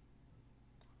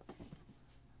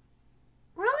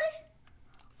 Really?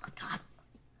 Oh god.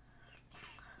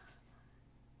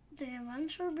 The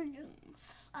adventure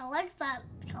begins. I like that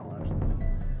color.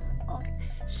 Okay,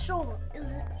 so is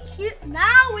it here?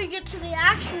 Now we get to the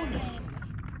actual game.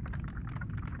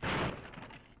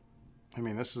 I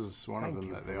mean, this is one of them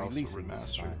that they also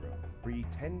remastered. Free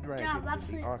 10 dragons Yeah, that's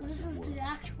in the the. Arctic This is world. the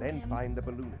actual Then game. find the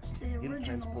balloonist. The He'll original.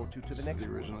 transport you to the This next is the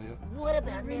one. original, yeah. What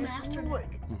about They Nasty remastered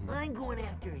Nork? Mhm. I'm going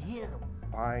after him.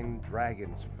 Find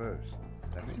dragons first.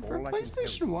 That's I mean, all for a I can tell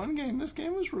PlayStation you. 1 game, this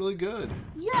game was really good.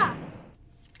 Yeah.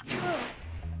 True.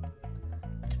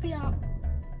 To be honest,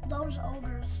 those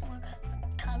ogres look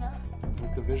kind of.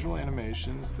 Like the visual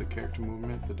animations, the character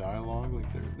movement, the dialogue,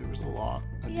 like there was a lot of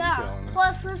detail Yeah. in this.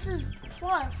 Plus,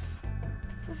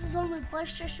 this is only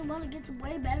PlayStation 1. It gets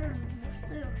way better than this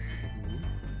too.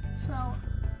 So,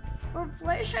 for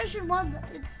PlayStation 1,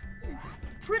 it's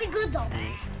pretty good though.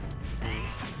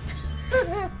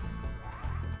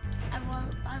 I love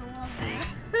that.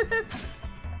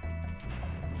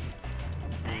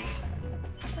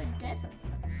 Am I dead?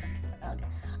 Okay.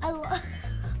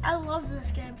 I love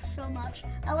this game so much.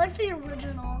 I like the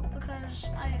original because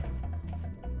I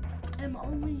am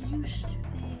only used to the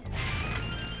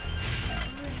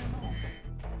original.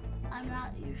 I'm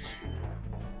not used to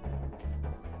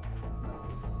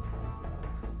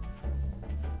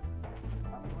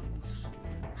other ones.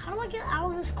 How do I get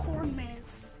out of this corn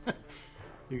maze?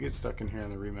 You get stuck in here in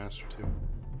the remaster too.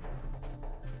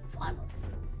 Finally.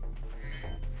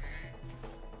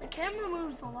 The camera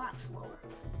moves a lot slower.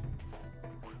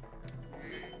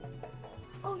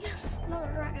 Oh yes,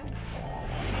 another dragon.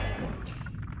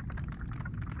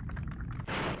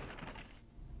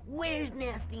 Where's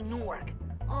Nasty Nork?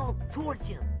 I'll torch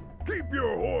him. Keep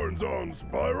your horns on,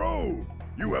 Spyro!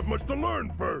 You have much to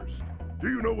learn first. Do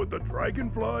you know what the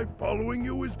dragonfly following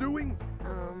you is doing?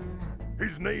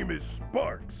 His name is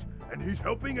Sparks, and he's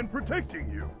helping and protecting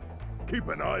you. Keep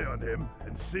an eye on him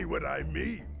and see what I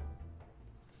mean.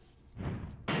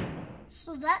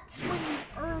 So that's when you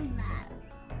earn that.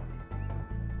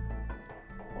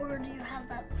 Or do you have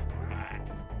that before?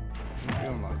 You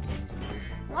unlock things in the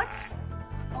game. What?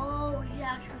 Oh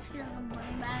yeah, because he has a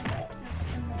money bag. You have to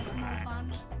kill multiple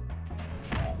times.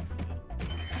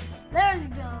 There you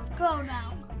go. Go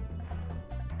now.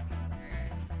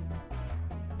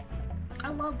 I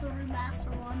love the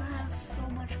remaster one. It has so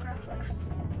much graphics.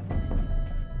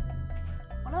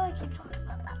 Why do I keep talking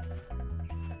about that?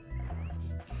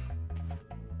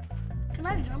 Can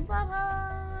I jump that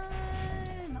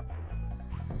high? No.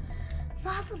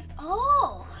 Nothing.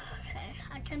 Oh, okay.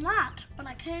 I cannot, but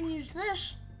I can use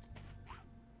this.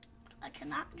 I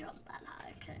cannot jump that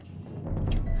high. Okay.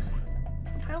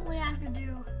 Apparently, I have to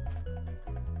do.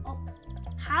 Oh,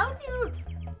 how do you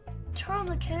turn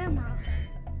the camera?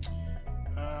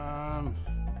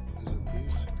 Is it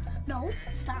these? No,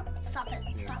 stop it, stop.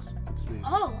 Yes, it's these.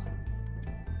 Oh.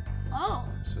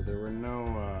 So there were no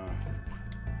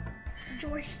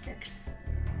Joysticks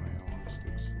analog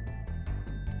sticks.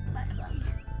 back then.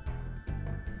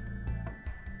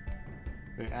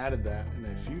 They added that in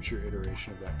a future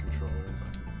iteration of that controller,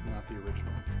 but not the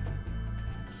original.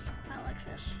 I like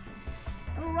this.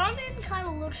 The running kind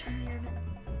of looks weird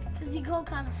because you go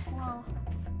kind of slow.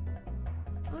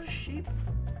 Those sheep.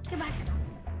 Get back here.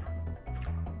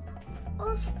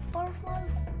 Those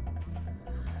butterflies.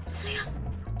 See ya.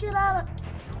 Get out of.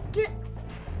 Get.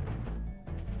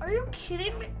 Are you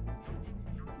kidding me?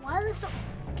 Why are they so.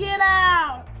 Get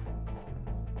out!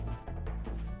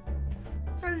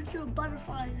 Turn into a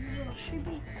butterfly, you little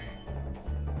sheepy.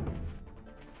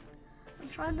 I'm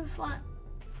trying to find.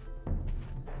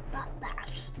 Not that.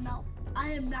 No.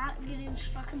 I am not getting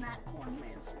stuck in that corn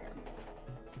maze again.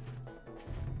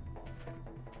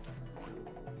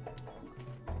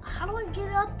 How do I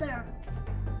get up there?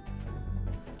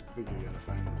 I think you gotta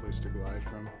find a place to glide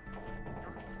from.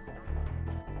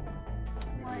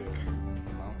 Maybe like a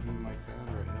mountain like that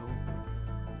or a hill.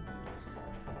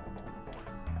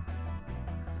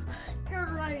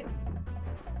 You're right.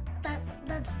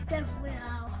 That's definitely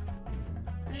how.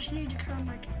 I just need to turn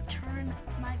my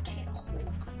camera.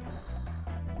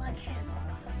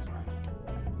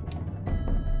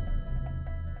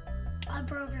 I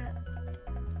broke it.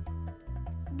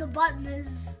 The button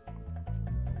is.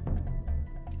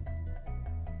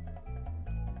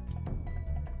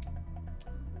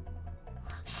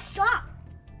 Stop!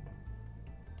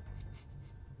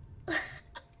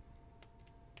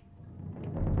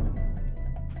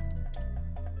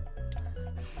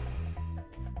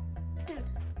 Dude.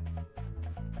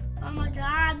 Oh my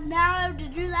god, now I have to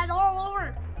do that all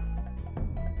over.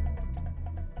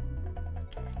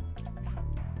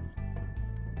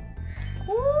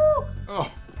 Woo!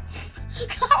 Oh.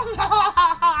 Come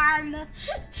on!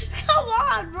 Come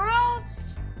on, bro!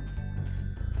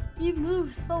 You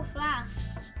move so fast.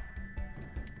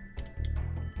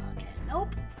 Okay,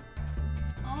 nope.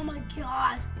 Oh my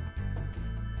god.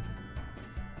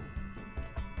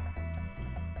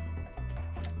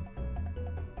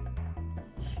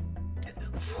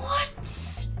 What?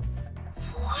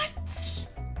 What?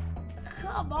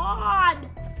 Come on!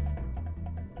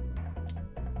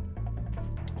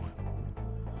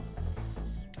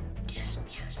 Yes,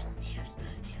 yes, yes,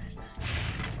 yes.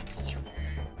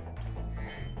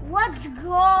 Let's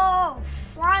go!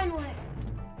 Finally!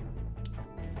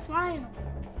 Finally!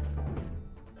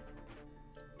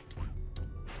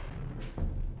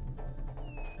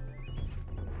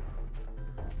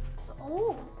 So,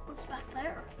 oh, what's back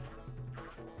there?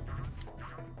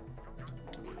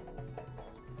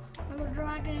 Another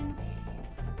dragon.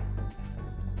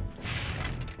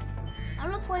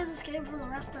 I'm gonna play this game for the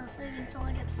rest of the thing until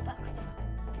I get stuck.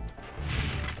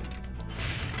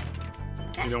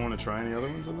 You don't want to try any other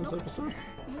ones on this episode?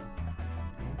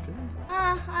 Okay.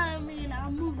 I mean,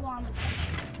 I'll move on.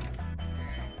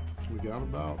 We got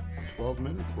about 12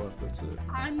 minutes left, that's it.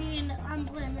 I mean, I'm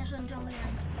playing this until the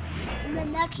end. In the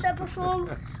next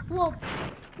episode, we'll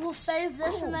save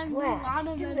this and then move on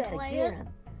and then play it.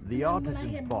 The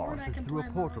artisan's boss is through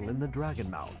a portal in the Dragon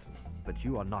Mouth, but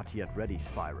you are not yet ready,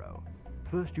 Spyro.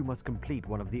 First, you must complete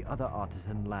one of the other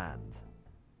artisan lands.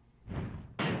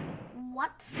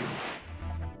 What?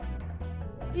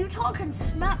 You talking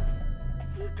smack?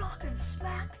 You talking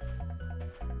smack?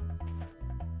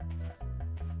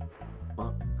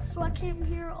 So I came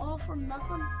here all for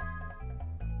nothing?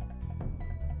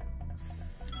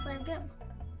 Save game.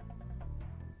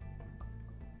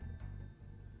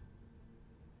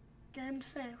 Game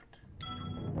saved.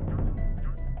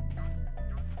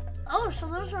 Oh, so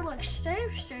those are like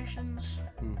save stations.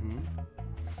 Mm-hmm.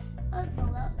 I didn't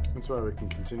know that. That's why we can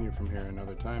continue from here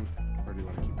another time. Or do you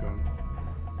want to keep going?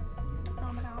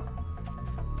 Stone Hill.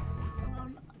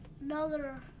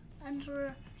 Another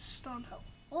enter Stone Hill.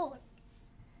 Oh.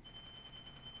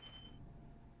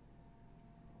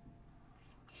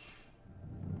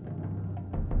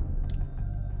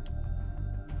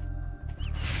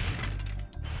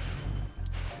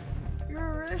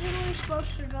 You're originally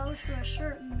supposed to go to a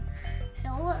certain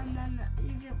hill and then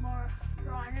you get more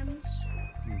dragons.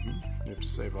 Mm-hmm. You have to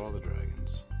save all the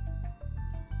dragons.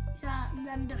 Yeah, and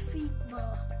then defeat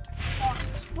the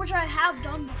bosses, which I have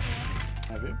done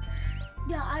before. Have you?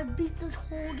 Yeah, I beat this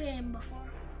whole game before.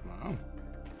 Wow.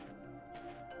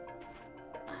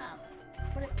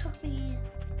 But it took me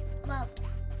about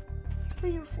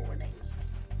 3 or 4 days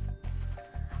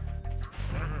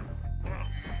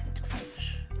to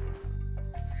finish.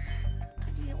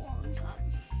 Took me a long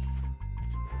time.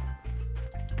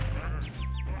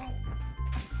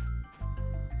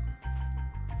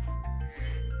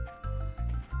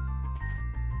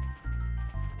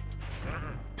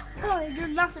 Oh, you're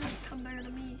nothing compared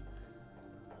to me.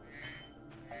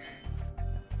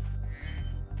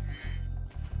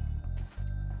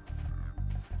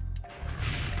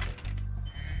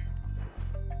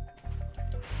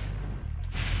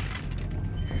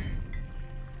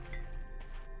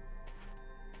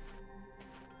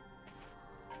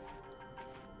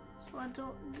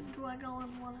 do I go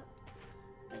and want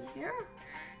it in here?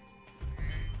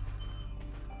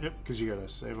 Yep, because you gotta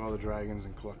save all the dragons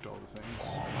and collect all the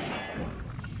things.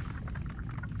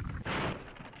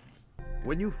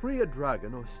 When you free a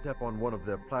dragon or step on one of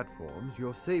their platforms,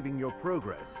 you're saving your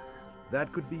progress.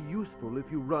 That could be useful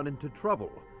if you run into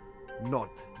trouble. Not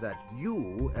that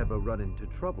you ever run into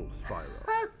trouble,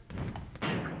 Spyro.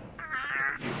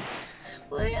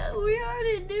 We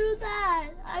already knew that.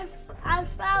 I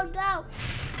found out.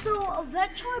 So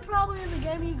eventually, probably in the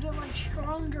game, you get like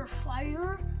stronger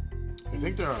fire. I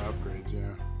think there are upgrades,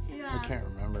 yeah. Yeah. I can't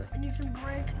remember. And you can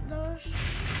break those.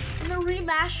 In the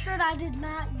remastered, I did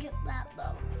not get that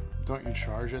though. Don't you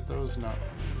charge at those, not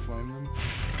flame them?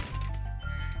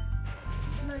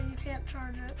 No, you can't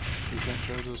charge it. You can't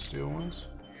charge those steel ones?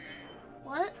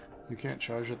 What? You can't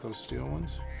charge at those steel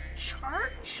ones?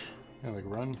 Charge? Yeah, like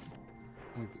run.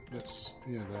 Like that's,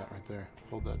 yeah, that right there.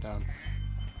 Hold that down.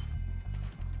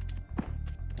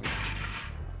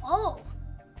 Oh.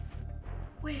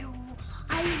 Wait,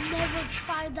 I never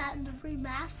tried that in the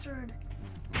remastered.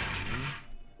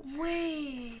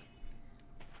 Wait.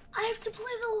 I have to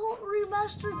play the whole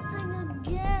remastered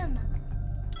thing again.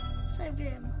 Save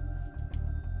game.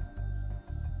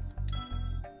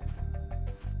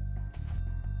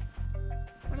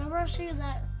 Whenever I see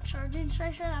that charging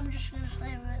station, I'm just gonna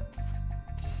save it.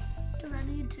 Because I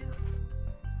need to.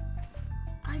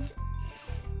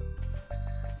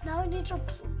 Now I need to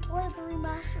play the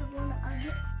remastered one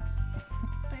again.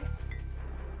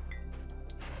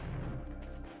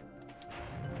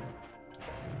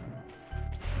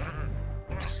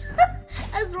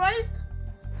 That's right.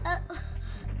 Okay,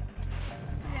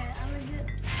 I'm gonna get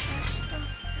chest stuff.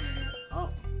 Oh.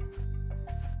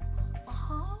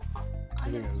 I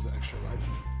think it was extra life.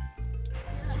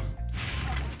 Yeah.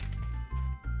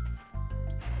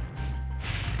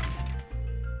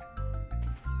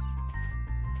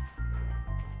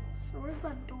 So where's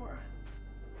that door?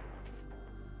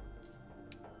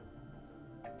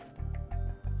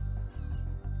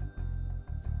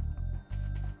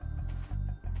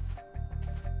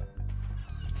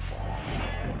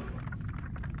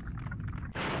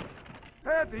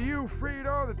 After you freed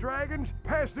all the dragons,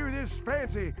 pass through this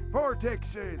fancy vortex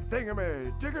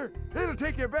thingamajigger. It'll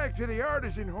take you back to the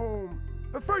artisan home.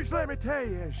 But first, let me tell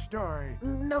you a story.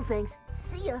 No thanks.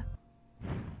 See ya.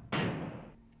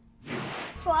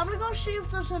 So I'm gonna go see if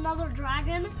there's another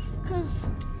dragon, cause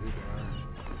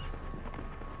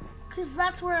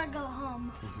that's where I go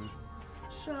home.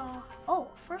 So, oh,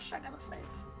 first I gotta save.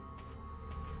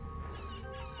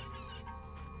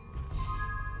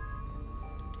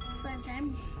 Save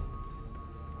game.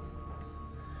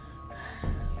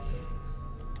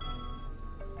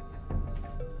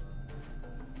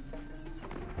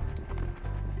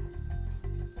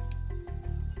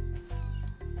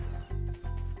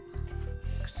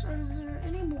 So are there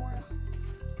any more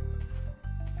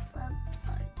that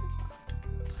I did not?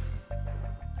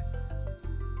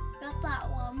 Got that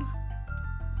one.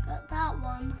 Got that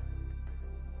one.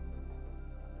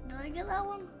 Did I get that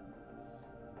one?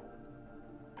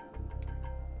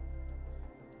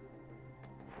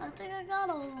 I think I got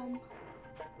all of them.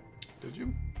 Did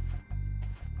you?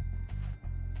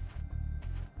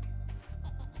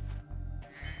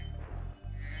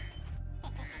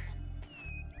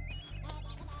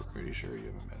 Pretty sure you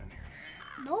haven't been in here.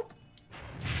 Nope.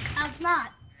 I've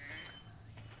not.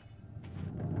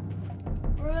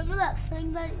 Remember that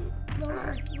thing that those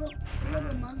like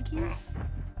little monkeys?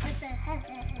 I said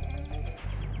hey.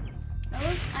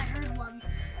 Those, I heard one.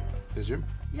 Did you?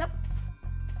 Yep.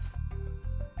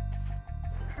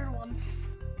 Heard one.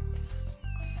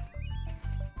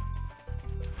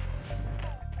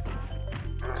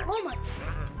 Oh my.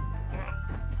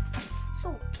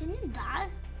 So, can you die?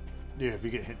 Yeah, if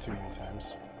you get hit too many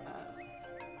times.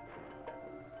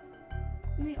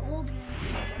 In the old game.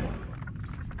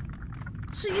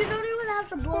 So you don't even have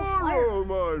to blow fire. Hello,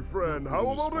 my friend.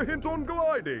 How about a hint on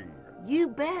gliding? You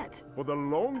bet. For the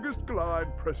longest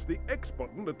glide, press the X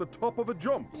button at the top of a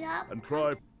jump. Yeah. And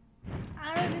try...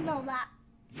 I already know that.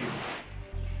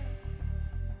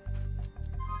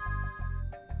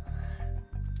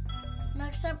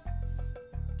 Next up,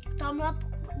 done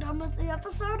with the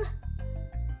episode?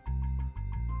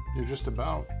 You're just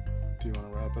about. Do you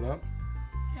want to wrap it up?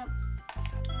 Yep.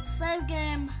 Save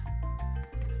game.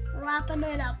 Wrapping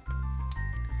it up.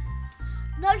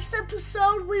 Next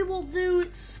episode, we will do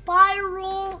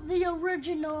Spiral, the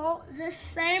original, this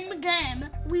same game.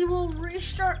 We will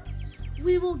restart.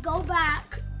 We will go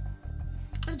back.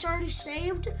 It's already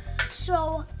saved,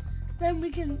 so then we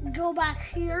can go back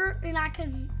here and I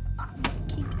can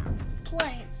keep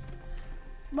playing.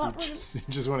 But you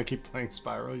just want to keep playing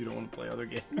Spyro? You don't want to play other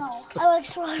games? No, I like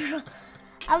Spyro.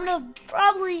 I'm going to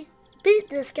probably beat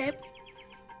this game.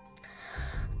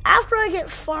 After I get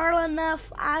far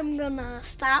enough, I'm going to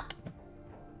stop.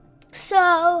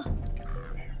 So,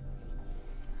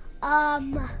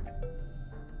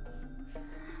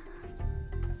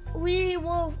 we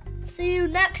will see you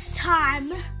next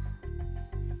time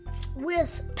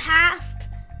with Path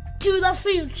to the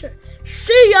Future.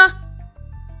 See ya!